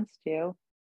it wants to.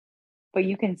 But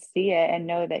you can see it and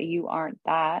know that you aren't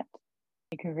that.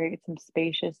 You can create some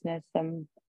spaciousness from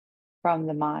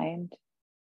the mind.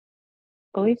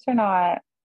 Beliefs are not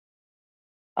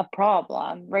a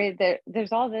problem, right?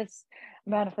 There's all this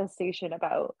manifestation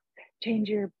about change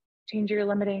your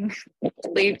limiting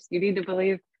beliefs. You need to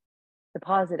believe the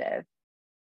positive.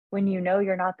 When you know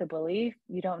you're not the belief,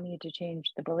 you don't need to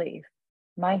change the belief.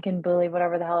 Mind can believe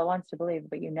whatever the hell it wants to believe,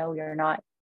 but you know you're not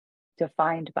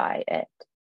defined by it,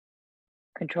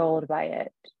 controlled by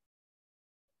it.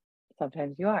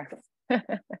 Sometimes you are.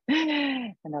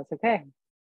 And that's okay.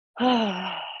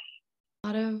 A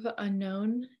lot of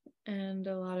unknown and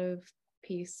a lot of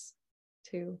peace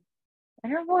too.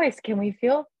 And her voice, can we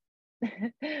feel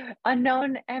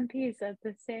unknown and peace at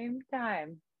the same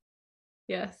time?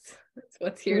 Yes, that's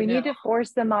what's here. Do we now. need to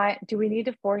force the mind? Do we need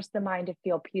to force the mind to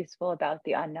feel peaceful about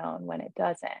the unknown when it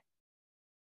doesn't?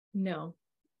 No.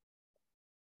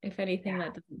 If anything,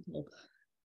 that doesn't help.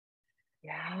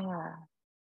 Yeah.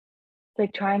 It's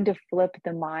like trying to flip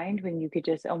the mind when you could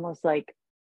just almost like,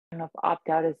 I don't know if opt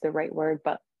out is the right word,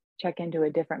 but check into a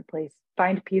different place,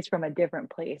 find peace from a different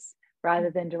place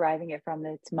rather than deriving it from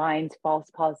its mind's false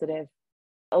positive,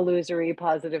 illusory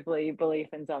positively belief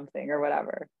in something or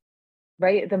whatever.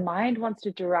 Right? The mind wants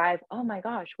to derive, oh my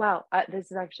gosh, wow,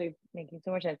 this is actually making so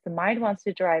much sense. The mind wants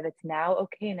to derive its now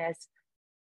okayness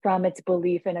from its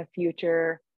belief in a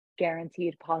future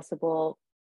guaranteed possible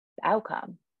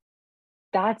outcome.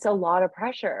 That's a lot of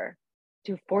pressure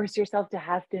to force yourself to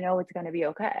have to know it's going to be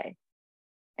okay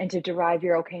and to derive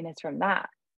your okayness from that.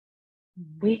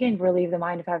 Mm-hmm. We can relieve the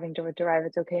mind of having to derive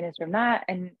its okayness from that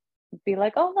and be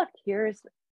like, oh, look, here's,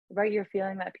 right, you're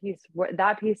feeling that peace.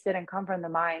 That peace didn't come from the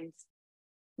mind's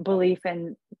belief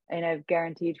in a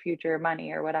guaranteed future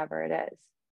money or whatever it is.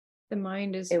 The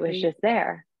mind is it was just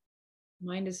there.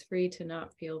 Mind is free to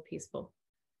not feel peaceful.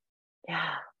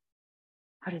 Yeah.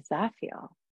 How does that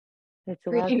feel? It's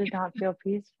allowed to not feel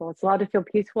peaceful. It's allowed to feel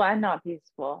peaceful and not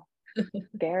peaceful.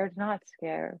 Scared, not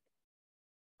scared.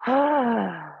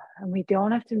 And we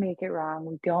don't have to make it wrong.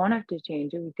 We don't have to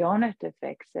change it. We don't have to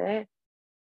fix it.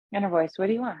 And her voice, what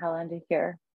do you want Helen to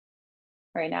hear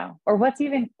right now? Or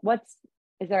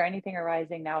is there anything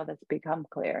arising now that's become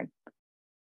clear?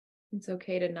 It's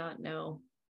okay to not know.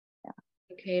 Yeah.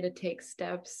 It's okay to take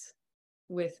steps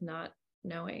with not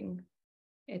knowing.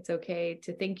 It's okay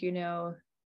to think you know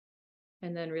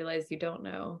and then realize you don't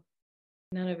know.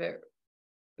 None of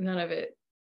it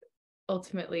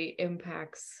ultimately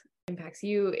impacts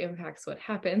you, impacts what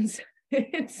happens.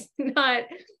 It's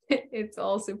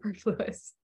all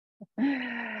superfluous.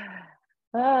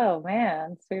 Oh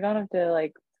man. So you don't have to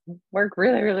like work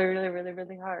really, really, really, really,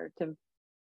 really hard to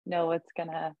know what's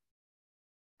gonna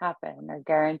happen or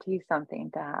guarantee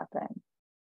something to happen.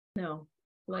 No,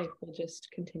 life will just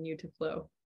continue to flow.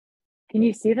 Can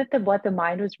you see that what the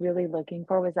mind was really looking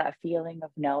for was that feeling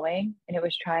of knowing, and it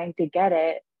was trying to get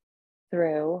it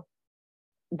through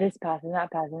this path and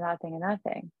that path and that thing and that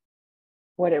thing.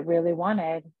 What it really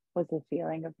wanted was the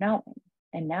feeling of knowing.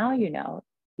 And now you know,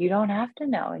 you don't have to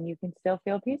know, and you can still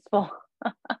feel peaceful.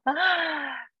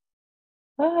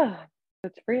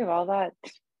 It's free of all that.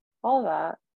 Is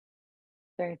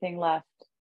there anything left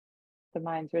the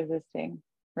mind's resisting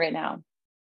right now?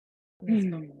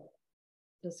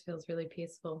 This feels really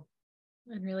peaceful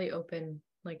and really open,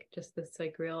 like just this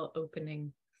like real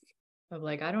opening of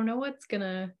like, I don't know what's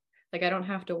gonna, like, I don't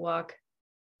have to walk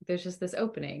there's just this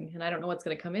opening, and I don't know what's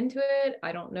going to come into it.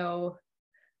 I don't know.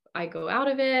 I go out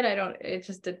of it.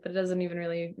 It doesn't even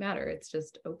really matter. It's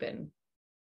just open.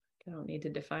 I don't need to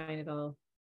define it all.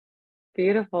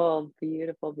 Beautiful,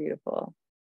 beautiful, beautiful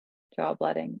job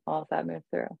letting all of that move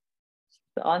through.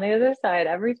 So on the other side,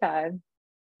 every time,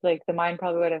 like the mind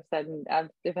probably would have said,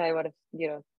 if I would have,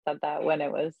 said that when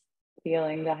it was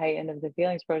feeling the height end of the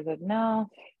feelings process, no.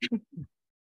 And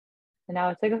now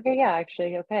it's like, okay, yeah,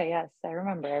 actually, okay, yes, I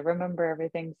remember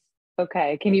everything's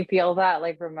okay. Can you feel that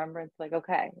like remembrance? Like,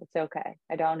 okay, it's okay.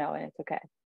 I don't know, and it's okay.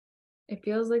 It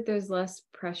feels like there's less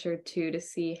pressure too to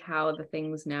see how the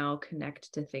things now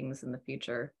connect to things in the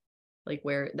future. Like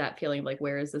where that feeling, like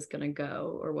where is this going to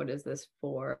go, or what is this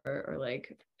for, or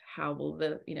like how will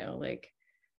like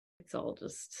it's all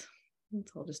just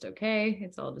okay.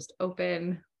 It's all just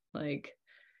open. Like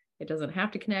it doesn't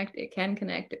have to connect. It can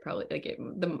connect. It probably I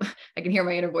can hear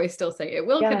my inner voice still say it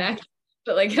will connect,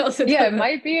 but like also it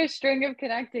might be a string of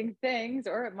connecting things,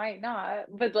 or it might not.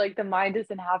 But like the mind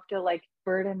doesn't have to like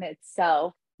burden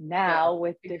itself now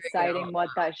with deciding what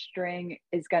that string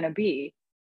is going to be.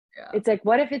 Yeah. It's like,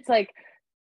 what if it's like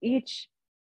each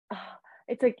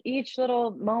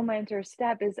little moment or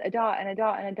step is a dot and a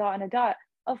dot and a dot and a dot.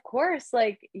 Of course,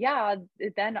 like, yeah,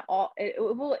 then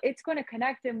it's going to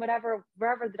connect in wherever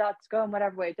the dots go in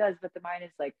whatever way it does. But the mind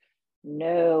is like,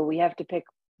 no, we have to pick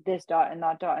this dot and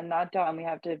that dot and that dot, and we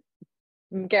have to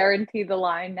guarantee the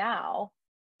line now.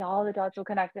 All the dots will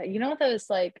connect. Those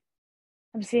like,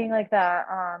 I'm seeing like that,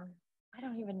 I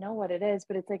don't even know what it is,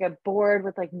 but it's like a board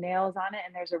with like nails on it,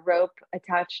 and there's a rope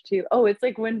attached to, it's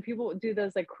like when people do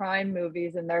those like crime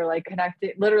movies and they're like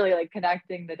literally like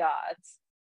connecting the dots.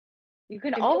 You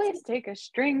can always take a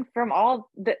string from all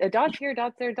the dots here,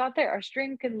 dots there, dot there. Our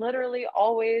string can literally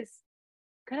always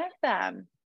connect them,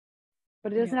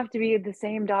 but it doesn't have to be the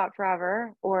same dot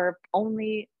forever or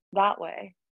only that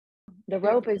way. The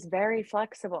rope is very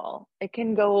flexible. It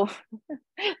can go to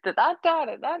that dot,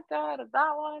 and that dot, and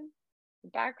that one.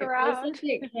 Back around.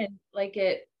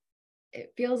 It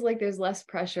feels like there's less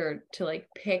pressure to like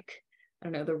pick, I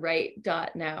don't know, the right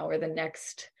dot now or the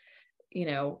next,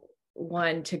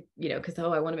 one to, because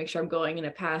I want to make sure I'm going in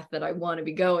a path that I want to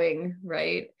be going,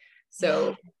 right?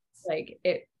 So like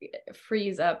it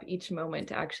frees up each moment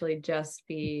to actually just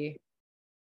be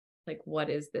like,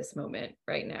 what is this moment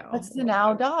right now? What's the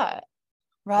now dot?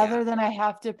 Rather than I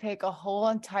have to pick a whole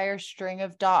entire string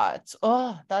of dots.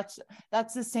 Oh, that's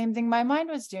the same thing my mind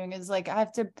was doing, is like, I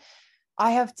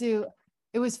have to,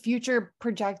 it was future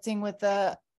projecting with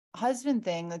the husband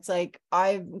thing. It's like,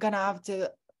 I'm going to have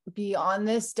to be on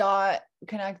this dot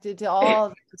connected to all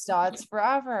these dots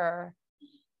forever.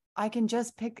 I can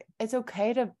just pick, it's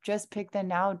okay to just pick the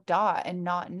now dot and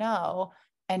not know,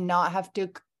 and not have to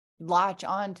latch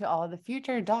on to all the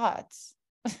future dots.